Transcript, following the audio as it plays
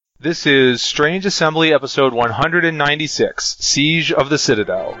This is Strange Assembly episode 196, Siege of the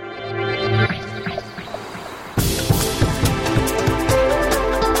Citadel.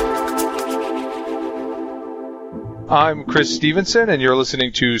 I'm Chris Stevenson, and you're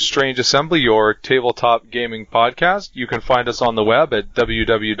listening to Strange Assembly, your tabletop gaming podcast. You can find us on the web at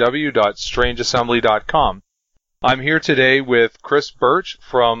www.strangeassembly.com. I'm here today with Chris Birch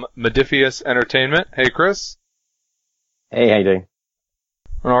from Modiphius Entertainment. Hey, Chris. Hey, how you doing?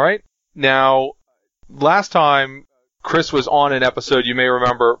 All right. Now, last time Chris was on an episode, you may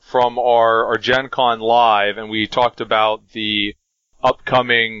remember, from our Gen Con Live, and we talked about the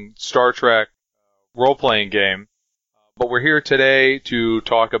upcoming Star Trek role-playing game. But we're here today to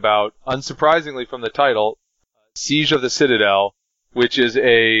talk about, unsurprisingly from the title, Siege of the Citadel, which is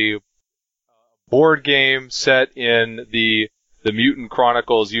a board game set in the Mutant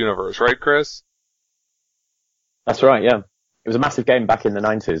Chronicles universe, right, Chris? That's right, yeah. It was a massive game back in the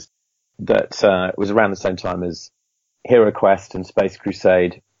 90s that was around the same time as Hero Quest and Space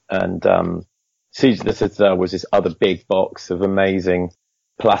Crusade, and Siege of the Citadel was this other big box of amazing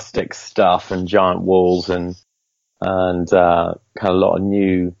plastic stuff and giant walls and kind of a lot of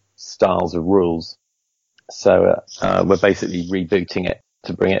new styles of rules. So we're basically rebooting it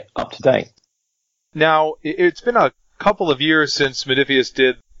to bring it up to date. Now, it's been a couple of years since Modiphius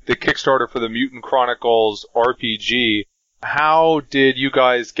did the Kickstarter for the Mutant Chronicles RPG. How did you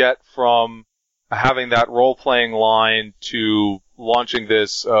guys get from having that role-playing line to launching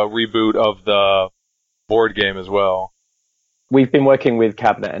this reboot of the board game as well? We've been working with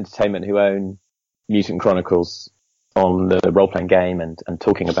Cabinet Entertainment, who own Mutant Chronicles, on the role-playing game and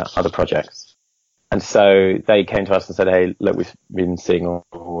talking about other projects. And so they came to us and said, hey, look, we've been seeing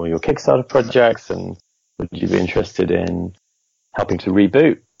all your Kickstarter projects, and would you be interested in helping to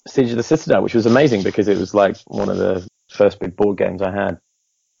reboot Siege of the Citadel, which was amazing because it was like one of the first big board games I had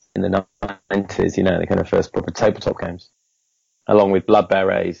in the 90s, you know, the kind of first proper tabletop games, along with Blood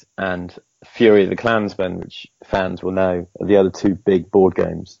Berets and Fury of the Clansmen, which fans will know are the other two big board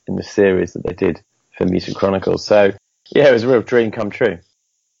games in the series that they did for Mutant Chronicles. So, yeah, it was a real dream come true.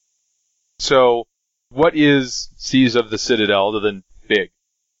 So, what is Siege of the Citadel other than big?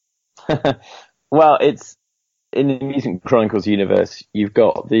 Well, it's in the Mutant Chronicles universe, you've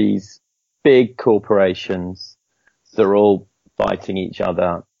got these big corporations that are all fighting each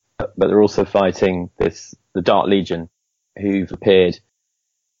other, but they're also fighting the Dark Legion, who've appeared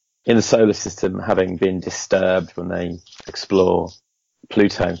in the solar system, having been disturbed when they explore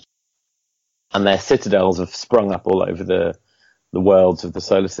Pluto. And their citadels have sprung up all over the worlds of the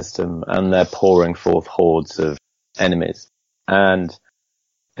solar system, and they're pouring forth hordes of enemies. And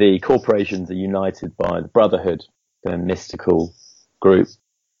the corporations are united by the Brotherhood, a mystical group,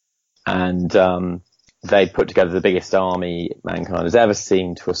 and they put together the biggest army mankind has ever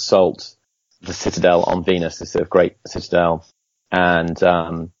seen to assault the Citadel on Venus, this sort of great citadel. And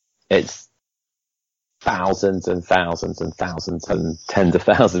it's thousands and thousands and thousands and tens of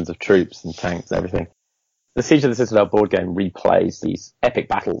thousands of troops and tanks and everything. The Siege of the Citadel board game replays these epic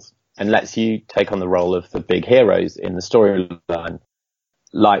battles and lets you take on the role of the big heroes in the storyline,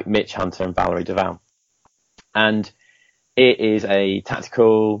 like Mitch Hunter and Valerie DeVal. And it is a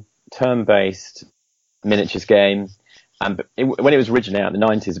tactical, turn-based miniatures game. And when it was originally out in the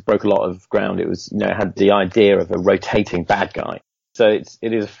 90s, it broke a lot of ground. It was, it had the idea of a rotating bad guy. So it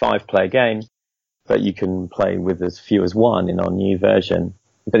is a 5-player game, but you can play with as few as one in our new version.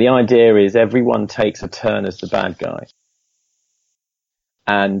 But the idea is everyone takes a turn as the bad guy.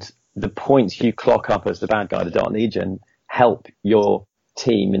 And the points you clock up as the bad guy, the Dark Legion, help your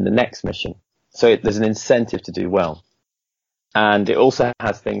team in the next mission. So there's an incentive to do well. And it also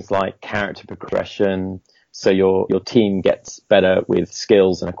has things like character progression. So your team gets better with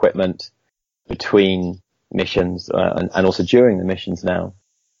skills and equipment between missions and also during the missions now.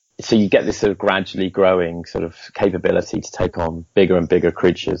 So you get this sort of gradually growing sort of capability to take on bigger and bigger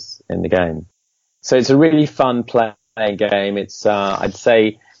creatures in the game. So it's a really fun playing game. It's, I'd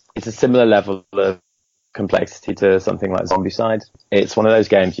say it's a similar level of complexity to something like Zombicide. It's one of those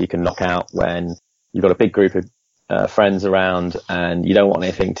games you can knock out when you've got a big group of friends around and you don't want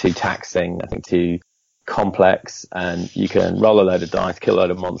anything too taxing, nothing too complex, and you can roll a load of dice, kill a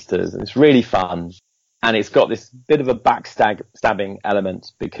load of monsters, and it's really fun. And it's got this bit of a backstabbing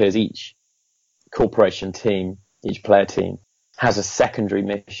element because each corporation team, each player team, has a secondary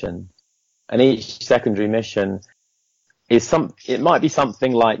mission. And each secondary mission is it might be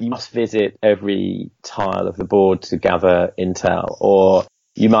something like you must visit every tile of the board to gather intel, or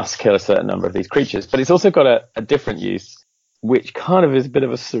you must kill a certain number of these creatures. But it's also got a different use, which kind of is a bit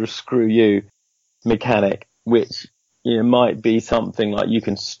of a sort of screw you mechanic, which might be something like you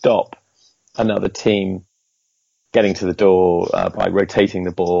can stop another team getting to the door by rotating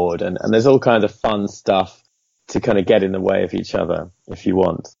the board, and there's all kinds of fun stuff to kind of get in the way of each other if you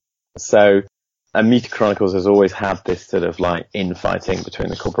want. So, and Mutant Chronicles has always had this sort of like infighting between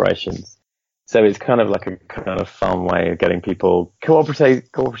the corporations. So it's kind of like a kind of fun way of getting people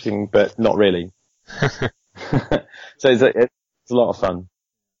cooperating, but not really. So it's a lot of fun.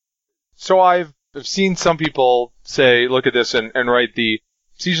 So I've seen some people say, look at this and write the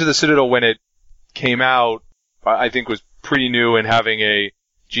Siege of the Citadel when it came out, I think was pretty new in having a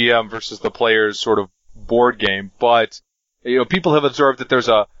GM versus the players sort of board game. But, people have observed that there's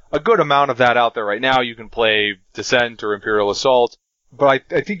a good amount of that out there right now. You can play Descent or Imperial Assault. But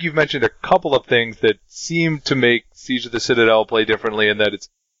I think you've mentioned a couple of things that seem to make Siege of the Citadel play differently, in that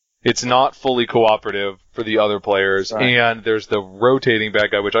it's not fully cooperative for the other players. Right. And there's the rotating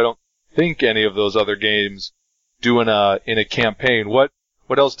bad guy, which I don't think any of those other games do in a campaign. What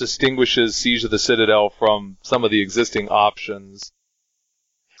else distinguishes Siege of the Citadel from some of the existing options?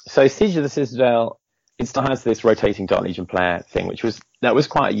 So Siege of the Citadel, it still has this rotating Dark Legion player thing, that was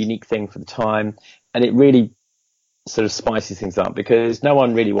quite a unique thing for the time, and it really sort of spices things up because no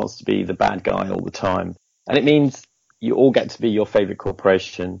one really wants to be the bad guy all the time. And it means you all get to be your favorite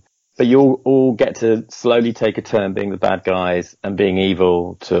corporation, but you all get to slowly take a turn being the bad guys and being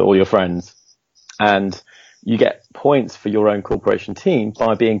evil to all your friends. And you get points for your own corporation team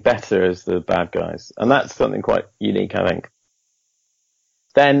by being better as the bad guys. And that's something quite unique, I think.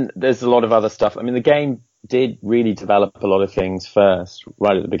 Then there's a lot of other stuff. I mean, the game did really develop a lot of things first,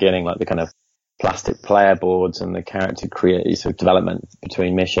 right at the beginning, like the kind of plastic player boards and the character sort of development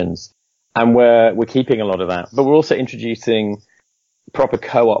between missions. And we're keeping a lot of that, but we're also introducing proper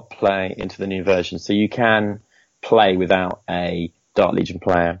co-op play into the new version. So you can play without a Dark Legion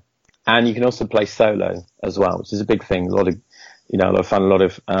player, and you can also play solo as well, which is a big thing. A lot of fun. A lot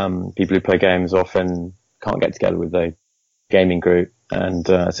of people who play games often can't get together with a gaming group, and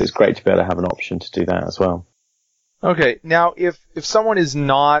so it's great to be able to have an option to do that as well. Okay, now if someone is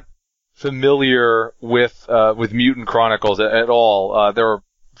not familiar with Mutant Chronicles at all, there are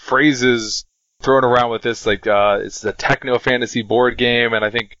phrases thrown around with this, like it's a techno fantasy board game, and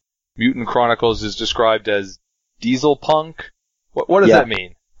I think Mutant Chronicles is described as diesel punk. What does that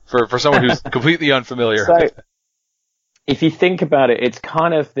mean for someone who's completely unfamiliar? So, if you think about it, it's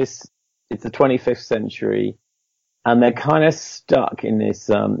kind of this. It's the 25th century, and they're kind of stuck in this.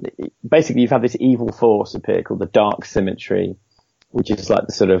 Basically, you've had this evil force appear called the Dark Symmetry, which is like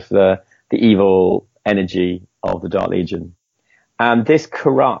the sort of the evil energy of the Dark Legion. And this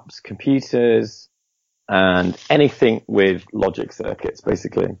corrupts computers and anything with logic circuits,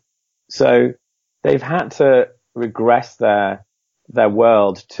 basically. So they've had to regress their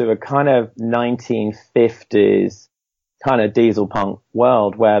world to a kind of 1950s kind of diesel punk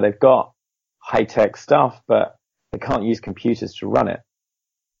world where they've got high-tech stuff, but they can't use computers to run it.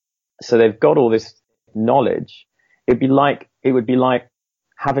 So they've got all this knowledge. It would be like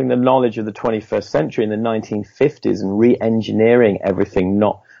having the knowledge of the 21st century in the 1950s and re-engineering everything,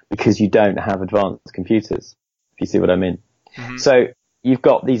 not because you don't have advanced computers, if you see what I mean. Mm-hmm. So you've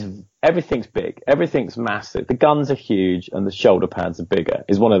got everything's big, everything's massive, the guns are huge, and the shoulder pads are bigger,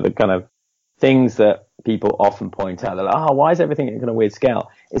 is one of the kind of things that people often point out. They're like, why is everything at a weird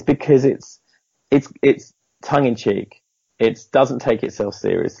scale? It's because it's tongue-in-cheek. It doesn't take itself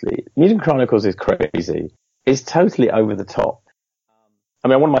seriously. Mutant Chronicles is crazy. It's totally over the top. I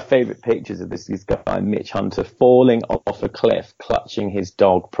mean, one of my favorite pictures of this is guy, Mitch Hunter, falling off a cliff, clutching his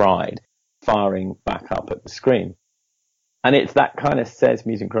dog Pride, firing back up at the screen. And it's that kind of says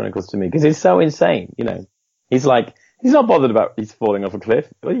Mutant Chronicles to me, because it's so insane, He's not bothered about he's falling off a cliff.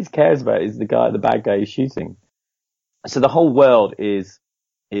 What he cares about is the bad guy he's shooting. So the whole world is,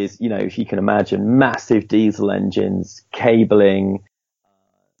 if you can imagine, massive diesel engines, cabling,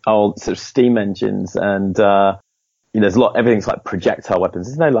 old sort of steam engines, and, there's everything's like projectile weapons.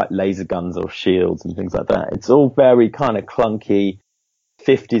 There's no like laser guns or shields and things like that. It's all very kind of clunky,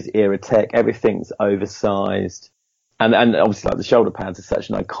 50s era tech. Everything's oversized. And obviously like the shoulder pads are such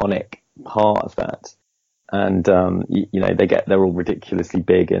an iconic part of that. And, they're all ridiculously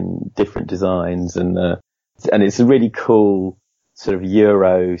big and different designs. And it's a really cool sort of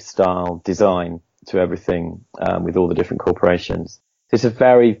Euro style design to everything, with all the different corporations. It's a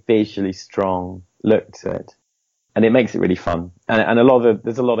very visually strong look to it. And it makes it really fun. And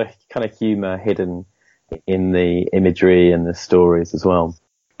there's a lot of kind of humor hidden in the imagery and the stories as well.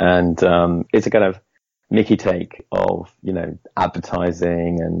 And, it's a kind of Mickey take of,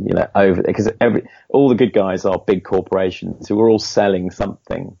 advertising and, because all the good guys are big corporations who are all selling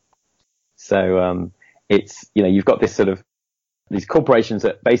something. So, it's, you've got this sort of, these corporations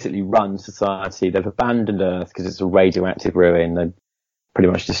that basically run society. They've abandoned Earth because it's a radioactive ruin. They pretty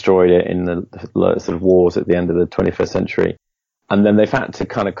much destroyed it in the sort of wars at the end of the 21st century. And then they've had to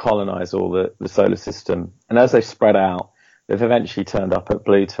kind of colonize all the solar system. And as they've spread out, they've eventually turned up at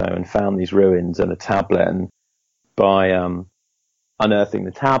Pluto and found these ruins and a tablet. And by unearthing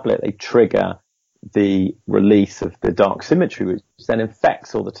the tablet, they trigger the release of the dark symmetry, which then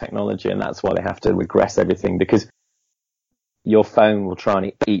infects all the technology. And that's why they have to regress everything, because your phone will try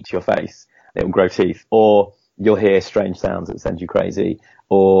and eat your face. It will grow teeth, or you'll hear strange sounds that send you crazy,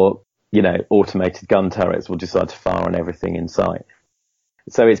 or, automated gun turrets will decide to fire on everything in sight.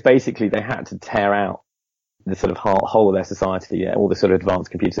 So it's basically, they had to tear out the sort of whole of their society, all the sort of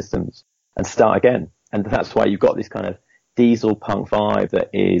advanced computer systems, and start again. And that's why you've got this kind of diesel punk vibe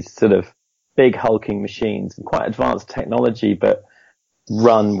that is sort of big hulking machines and quite advanced technology, but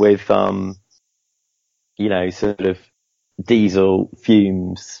run with, sort of diesel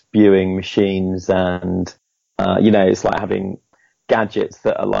fumes spewing machines. And, it's like having gadgets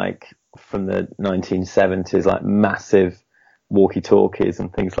that are like from the 1970s, like massive walkie-talkies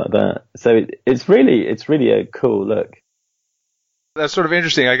and things like that. So it's really a cool look. That's sort of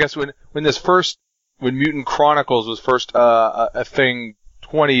interesting. I guess when Mutant Chronicles was first a thing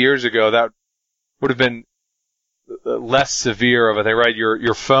 20 years ago, that would have been less severe of a thing, right?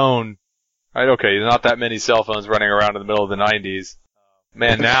 Your phone, right? Okay, not that many cell phones running around in the middle of the 90s.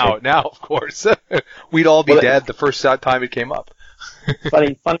 Man, now of course, we'd all be dead the first time it came up.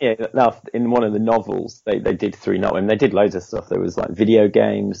 funny enough, in one of the novels, they did 3 novels, and they did loads of stuff. There was like video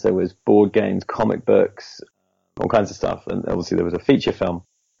games, there was board games, comic books, all kinds of stuff, and obviously there was a feature film.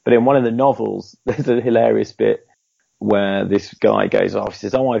 But in one of the novels, there's a hilarious bit where this guy goes off, he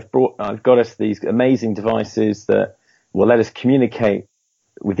says, I've got us these amazing devices that will let us communicate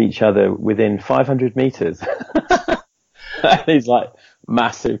with each other within 500 meters. These like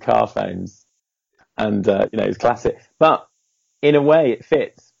massive car phones, and it's classic. But in a way it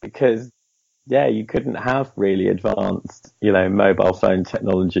fits, because you couldn't have really advanced, mobile phone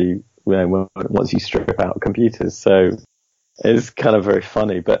technology, once you strip out computers. So it's kind of very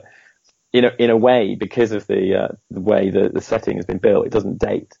funny, but in a way, because of the way the setting has been built, it doesn't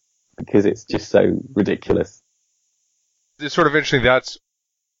date, because it's just so ridiculous. It's sort of interesting. That's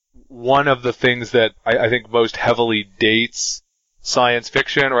one of the things that I think most heavily dates science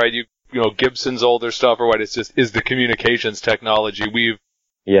fiction, right? Gibson's older stuff, or what? It's just is the communications technology. We've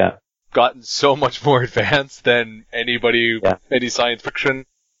gotten so much more advanced than any science fiction,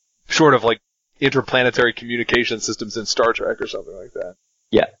 short of like interplanetary communication systems in Star Trek or something like that.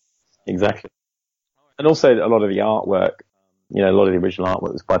 Yeah, exactly. And also a lot of the artwork, a lot of the original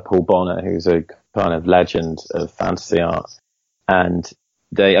artwork was by Paul Bonner, who's a kind of legend of fantasy art. And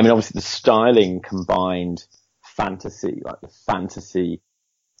obviously the styling combined fantasy, like the fantasy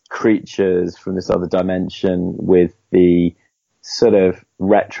creatures from this other dimension, with the sort of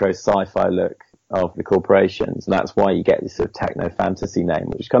retro sci-fi look of the corporations. And that's why you get this sort of techno fantasy name,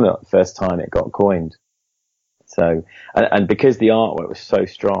 which is kind of like the first time it got coined. So, and because the artwork was so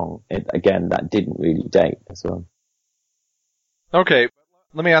strong, that didn't really date as well. Okay,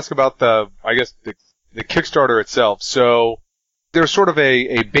 let me ask about the Kickstarter itself. So there's sort of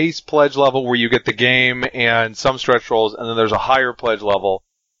a base pledge level where you get the game and some stretch goals, and then there's a higher pledge level.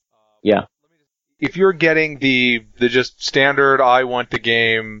 Yeah. If you're getting the just standard I want the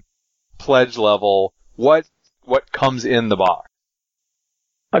game pledge level, what comes in the box?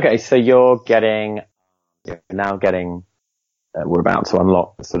 Okay, so you're now getting we're about to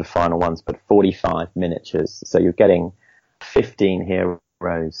unlock the sort of final ones, but 45 miniatures. So you're getting 15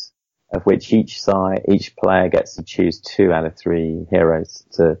 heroes, of which each player gets to choose 2 out of 3 heroes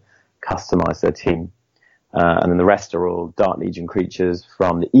to customize their team. And then the rest are all Dark Legion creatures,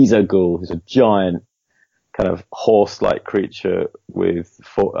 from the Izogul, who's a giant kind of horse-like creature with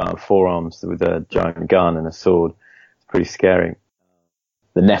 4 arms with a giant gun and a sword. It's pretty scary.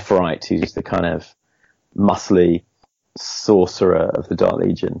 The Nephirite, who's the kind of muscly sorcerer of the Dark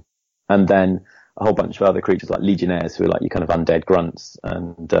Legion. And then a whole bunch of other creatures like Legionnaires, who are like your kind of undead grunts,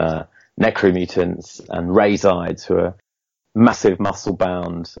 and Necromutants and Rayzides, who are massive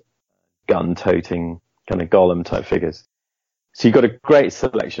muscle-bound, gun-toting kind of golem type figures. So you've got a great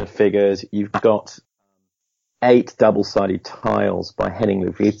selection of figures. You've got 8 double-sided tiles by Henning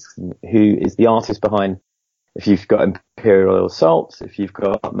Levitsky, who is the artist behind, if you've got Imperial Assault, if you've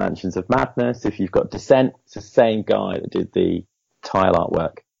got Mansions of Madness, if you've got Descent, it's the same guy that did the tile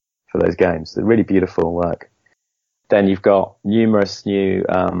artwork for those games. So really beautiful work. Then you've got numerous new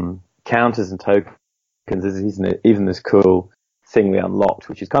counters and tokens. There's even this cool thing we unlocked,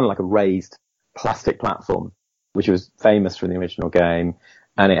 which is kind of like a raised plastic platform, which was famous from the original game.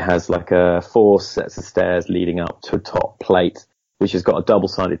 And it has like 4 sets of stairs leading up to a top plate, which has got a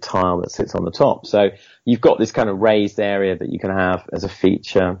double-sided tile that sits on the top. So you've got this kind of raised area that you can have as a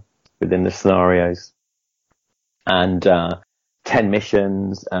feature within the scenarios. And 10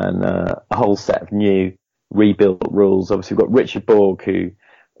 missions and a whole set of new rebuilt rules. Obviously, we've got Richard Borg, who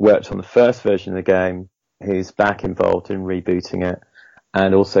worked on the first version of the game, who's back involved in rebooting it.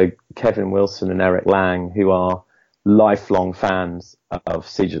 And also Kevin Wilson and Eric Lang, who are lifelong fans of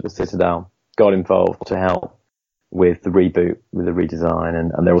Siege of the Citadel, got involved to help with the reboot, with the redesign,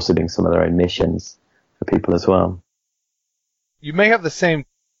 and they're also doing some of their own missions for people as well. You may have the same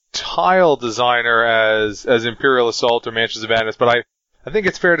tile designer as Imperial Assault or Mansions of Madness, but I think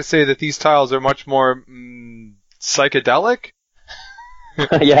it's fair to say that these tiles are much more psychedelic.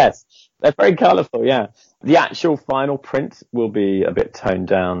 Yes, they're very colourful, yeah. The actual final print will be a bit toned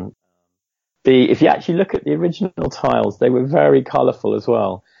down. If you actually look at the original tiles, they were very colourful as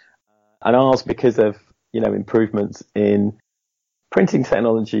well. And ours, because of, improvements in printing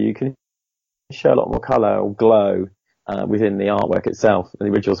technology, you can show a lot more colour or glow within the artwork itself. The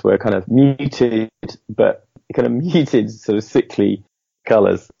originals were kind of muted, but kind of muted, sort of sickly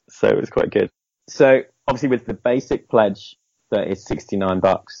colours. So it was quite good. So obviously with the basic pledge that is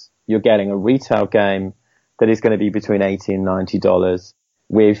 $69, you're getting a retail game that is going to be between $80 and $90.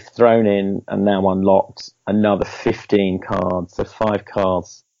 We've thrown in and now unlocked another 15 cards, so 5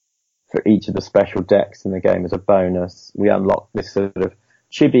 cards for each of the special decks in the game as a bonus. We unlocked this sort of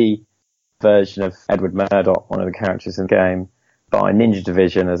chibi version of Edward Murdoch, one of the characters in the game, by Ninja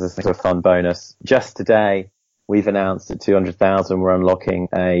Division as a sort of fun bonus. Just today, we've announced at 200,000 we're unlocking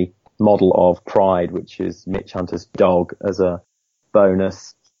a model of Pride, which is Mitch Hunter's dog, as a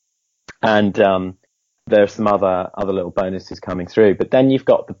bonus. And there are some other little bonuses coming through. But then you've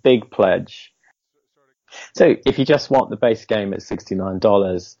got the big pledge. So if you just want the base game at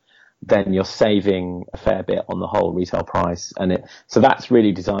 $69, then you're saving a fair bit on the whole retail price. So that's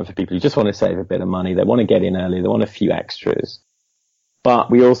really designed for people who just want to save a bit of money. They want to get in early. They want a few extras.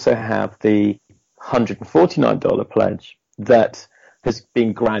 But we also have the $149 pledge that has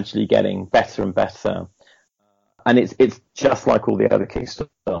been gradually getting better and better. And it's just like all the other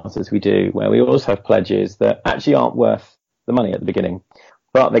Kickstarters we do, where we always have pledges that actually aren't worth the money at the beginning,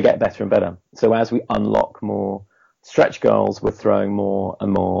 but they get better and better. So as we unlock more stretch goals, we're throwing more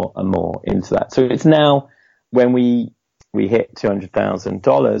and more and more into that. So it's now, when we hit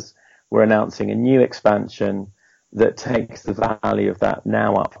 $200,000, we're announcing a new expansion that takes the value of that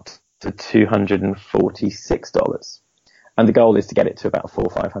now up to $246. And the goal is to get it to about $400 or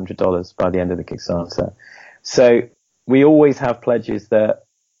 $500 by the end of the Kickstarter. So we always have pledges that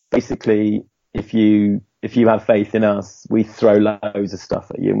basically, if you have faith in us, we throw loads of stuff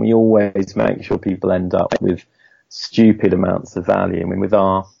at you, and we always make sure people end up with stupid amounts of value. I mean, with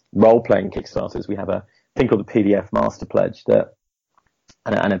our role-playing Kickstarters, we have a thing called the PDF Master Pledge and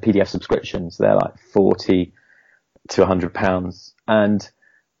a PDF subscription. So they're like £40 to £100. And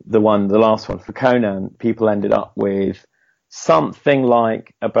the last one for Conan, people ended up with something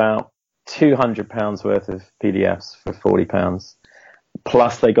like about £200 worth of PDFs for £40,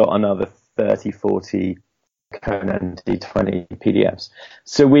 plus they got another 30, 40 Conan D20 PDFs.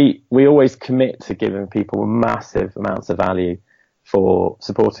 So we always commit to giving people massive amounts of value for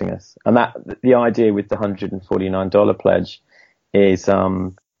supporting us. And that, the idea with the $149 pledge is,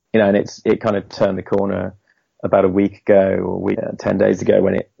 and it kind of turned the corner about a week ago or 10 days ago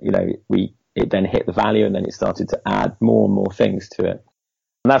when it then hit the value, and then it started to add more and more things to it.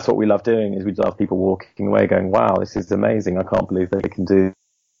 And that's what we love doing, is we love people walking away going, wow, this is amazing. I can't believe they can do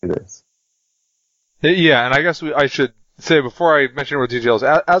this. Yeah, and I guess I should say before I mention more details,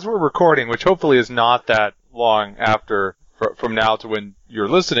 as we're recording, which hopefully is not that long after from now to when you're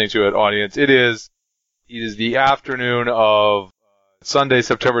listening to it, audience, it is the afternoon of Sunday,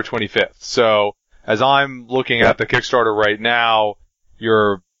 September 25th. So as I'm looking at the Kickstarter right now,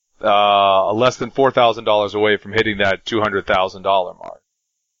 you're less than $4,000 away from hitting that $200,000 mark.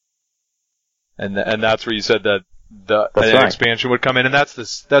 And that's where you said that an expansion would come in, and that's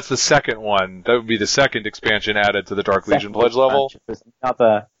the second one. That would be the second expansion added to the Dark Legion pledge level. There's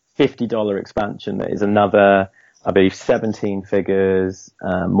another $50 expansion that is another, I believe, 17 figures,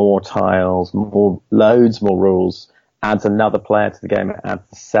 more tiles, loads more rules, adds another player to the game, it adds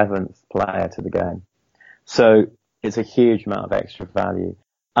the 7th player to the game. So it's a huge amount of extra value.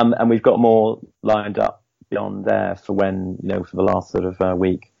 And we've got more lined up beyond there for when, for the last sort of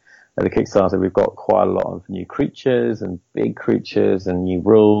week of the Kickstarter. We've got quite a lot of new creatures and big creatures and new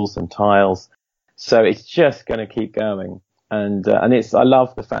rules and tiles. So it's just going to keep going. And I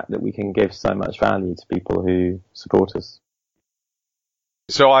love the fact that we can give so much value to people who support us.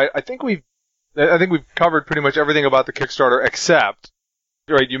 So I think we've covered pretty much everything about the Kickstarter except,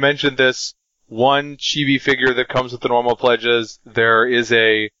 right, you mentioned this one Chibi figure that comes with the normal pledges. There is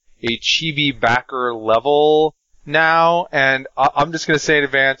a Chibi backer level now, and I'm just going to say in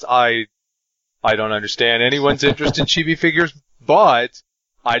advance, I don't understand anyone's interest in Chibi figures, but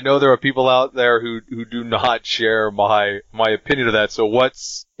I know there are people out there who do not share my opinion of that. So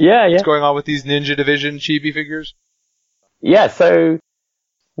what's going on with these Ninja Division Chibi figures? Yeah, so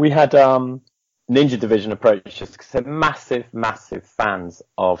we had Ninja Division approach us because they're massive, massive fans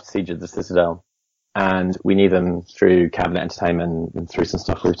of Siege of the Citadel, and we knew them through Cabinet Entertainment and through some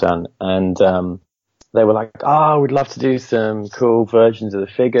stuff we've done. And they were like, we'd love to do some cool versions of the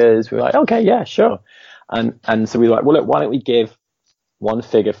figures. We were like, okay, yeah, sure. And so we were like, well, look, why don't we give one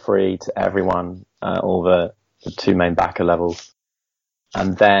figure free to everyone, all the two main backer levels.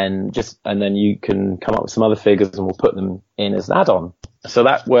 And then you can come up with some other figures and we'll put them in as an add-on. So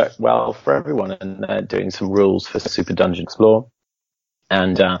that worked well for everyone, and they're doing some rules for Super Dungeon Explore.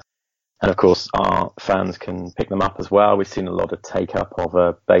 And of course our fans can pick them up as well. We've seen a lot of take up of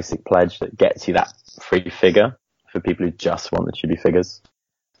a basic pledge that gets you that free figure for people who just want the chibi figures,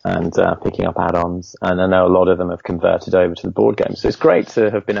 and picking up add-ons. And I know a lot of them have converted over to the board game. So it's great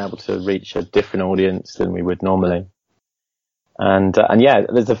to have been able to reach a different audience than we would normally. And yeah,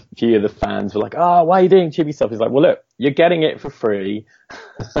 there's a few of the fans who are like, why are you doing chibi stuff? It's like, well, look, you're getting it for free.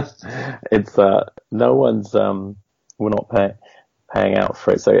 It's, no one's, we're not paying out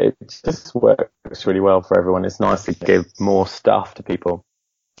for it. So it just works really well for everyone. It's nice to give more stuff to people.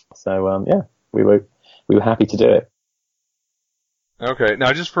 So, yeah, we were happy to do it. Okay.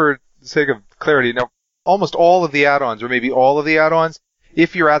 Now, just for the sake of clarity, now, almost all of the add-ons, or maybe all of the add-ons,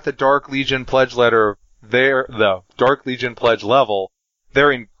 if you're at the Dark Legion pledge letter, the Dark Legion pledge level,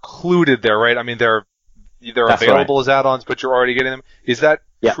 they're included there, right? I mean, they're available as add-ons, but you're already getting them. Is that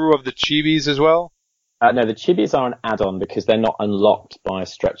true of the chibis as well? No, the chibis are an add-on because they're not unlocked by a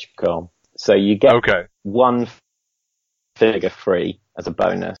stretch goal. So you get one figure free as a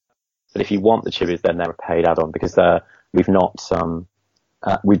bonus. But if you want the chibis, then they're a paid add-on because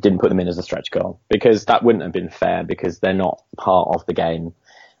we didn't put them in as a stretch goal because that wouldn't have been fair because they're not part of the game.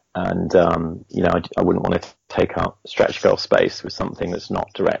 And, I wouldn't want to take up stretch goal space with something that's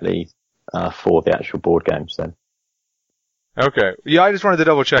not directly, for the actual board game. So. Okay. Yeah, I just wanted to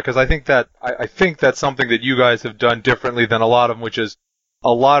double check because I think that's something that you guys have done differently than a lot of them, which is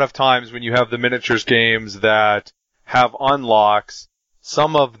a lot of times when you have the miniatures games that have unlocks,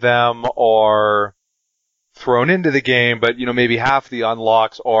 some of them are thrown into the game, but, maybe half the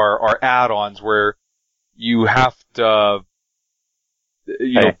unlocks are add-ons where you have to,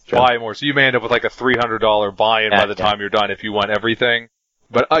 buy more. So you may end up with like a $300 buy-in by the time you're done if you want everything.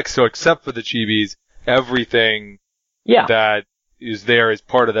 But so except for the chibis, everything that is there is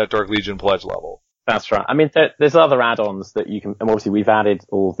part of that Dark Legion pledge level. That's right. I mean, there's other add-ons that you can, and obviously we've added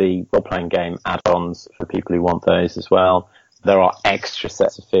all the role-playing game add-ons for people who want those as well. There are extra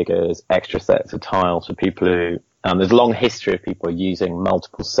sets of figures, extra sets of tiles for people who, there's a long history of people using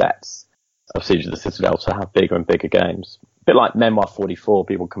multiple sets of Siege of the Citadel to have bigger and bigger games. A bit like Memoir 44,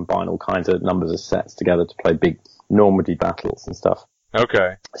 people combine all kinds of numbers of sets together to play big Normandy battles and stuff.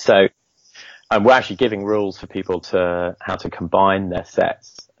 Okay. So, we're actually giving rules for people to how to combine their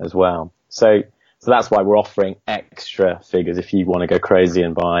sets as well. So that's why we're offering extra figures if you want to go crazy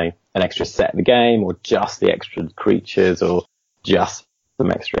and buy an extra set of the game or just the extra creatures or just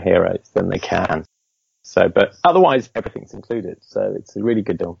some extra heroes, then they can. So, but otherwise everything's included. So it's a really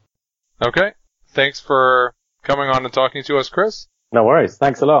good deal. Okay. Thanks for coming on and talking to us, Chris. No worries.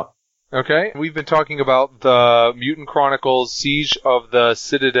 Thanks a lot. Okay. We've been talking about the Mutant Chronicles Siege of the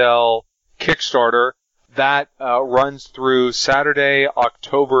Citadel Kickstarter. That runs through Saturday,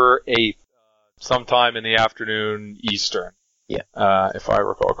 October 8th, sometime in the afternoon Eastern. Yeah. If I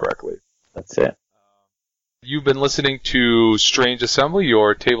recall correctly. That's it. You've been listening to Strange Assembly,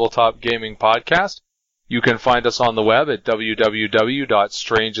 your tabletop gaming podcast. You can find us on the web at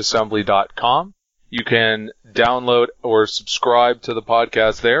www.strangeassembly.com. You can download or subscribe to the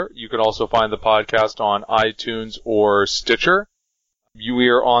podcast there. You can also find the podcast on iTunes or Stitcher. We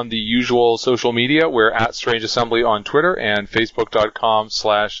are on the usual social media. We're at Strange Assembly on Twitter and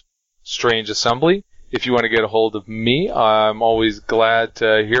Facebook.com/Strange Assembly. If you want to get a hold of me, I'm always glad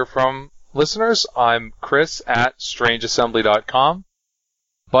to hear from listeners. I'm Chris at strangeassembly.com.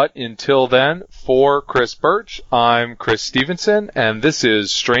 But until then, for Chris Birch, I'm Chris Stevenson, and this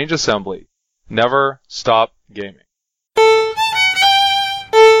is Strange Assembly. Never stop gaming.